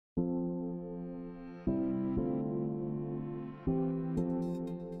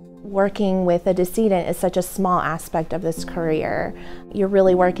Working with a decedent is such a small aspect of this career. You're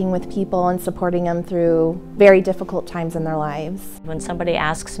really working with people and supporting them through very difficult times in their lives. When somebody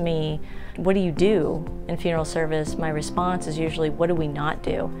asks me, what do you do in funeral service, my response is usually, what do we not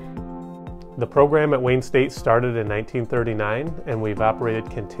do? The program at Wayne State started in 1939, and we've operated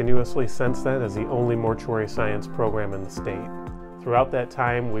continuously since then as the only mortuary science program in the state. Throughout that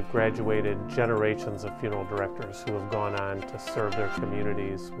time, we've graduated generations of funeral directors who have gone on to serve their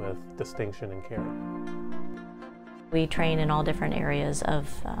communities with distinction and care. We train in all different areas of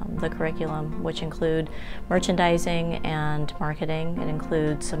the curriculum, which include merchandising and marketing. It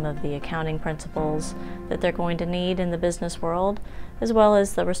includes some of the accounting principles that they're going to need in the business world, as well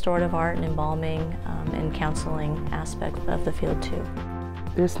as the restorative art and embalming and counseling aspect of the field too.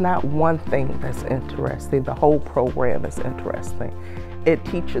 There's not one thing that's interesting. The whole program is interesting. It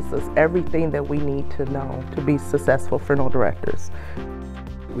teaches us everything that we need to know to be successful funeral directors.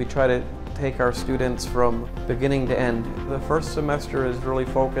 We try to take our students from beginning to end. The first semester is really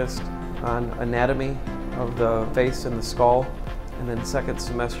focused on anatomy of the face and the skull, and then second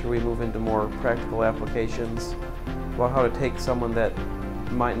semester we move into more practical applications about how to take someone that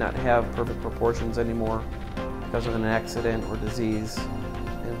might not have perfect proportions anymore because of an accident or disease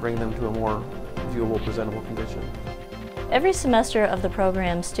and bring them to a more viewable, presentable condition. Every semester of the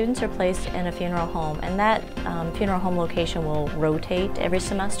program, students are placed in a funeral home, and that funeral home location will rotate every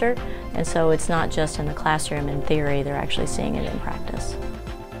semester, and so it's not just in the classroom in theory, they're actually seeing it in practice.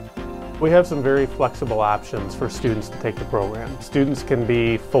 We have some very flexible options for students to take the program. Students can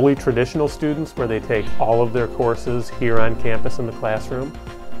be fully traditional students where they take all of their courses here on campus in the classroom.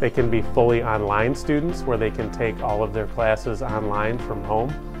 They can be fully online students where they can take all of their classes online from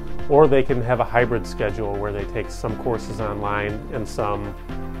home. Or they can have a hybrid schedule where they take some courses online and some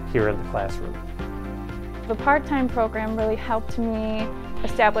here in the classroom. The part-time program really helped me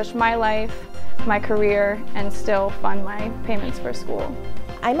establish my life, my career, and still fund my payments for school.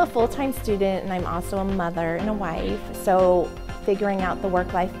 I'm a full-time student and I'm also a mother and a wife, so figuring out the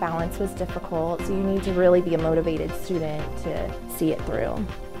work-life balance was difficult, so you need to really be a motivated student to see it through.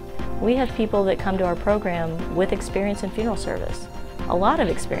 We have people that come to our program with experience in funeral service. A lot of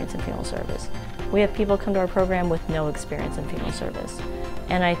experience in funeral service. We have people come to our program with no experience in funeral service.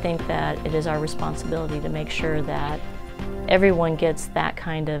 And I think that it is our responsibility to make sure that everyone gets that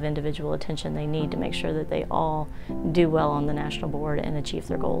kind of individual attention they need to make sure that they all do well on the national board and achieve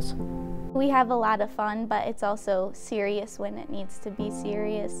their goals. We have a lot of fun, but it's also serious when it needs to be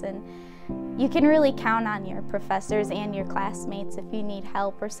serious, and you can really count on your professors and your classmates. If you need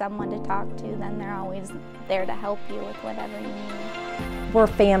help or someone to talk to, then they're always there to help you with whatever you need. We're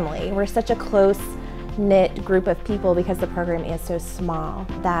family. We're such a close-knit group of people because the program is so small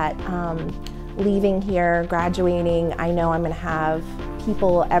that leaving here, graduating, I know I'm going to have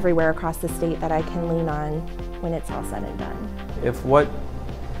people everywhere across the state that I can lean on when it's all said and done. If what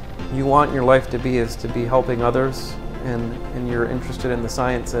you want your life to be is to be helping others and you're interested in the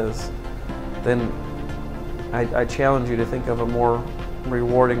sciences, then I challenge you to think of a more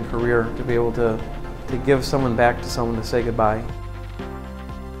rewarding career to be able to give someone back to someone to say goodbye.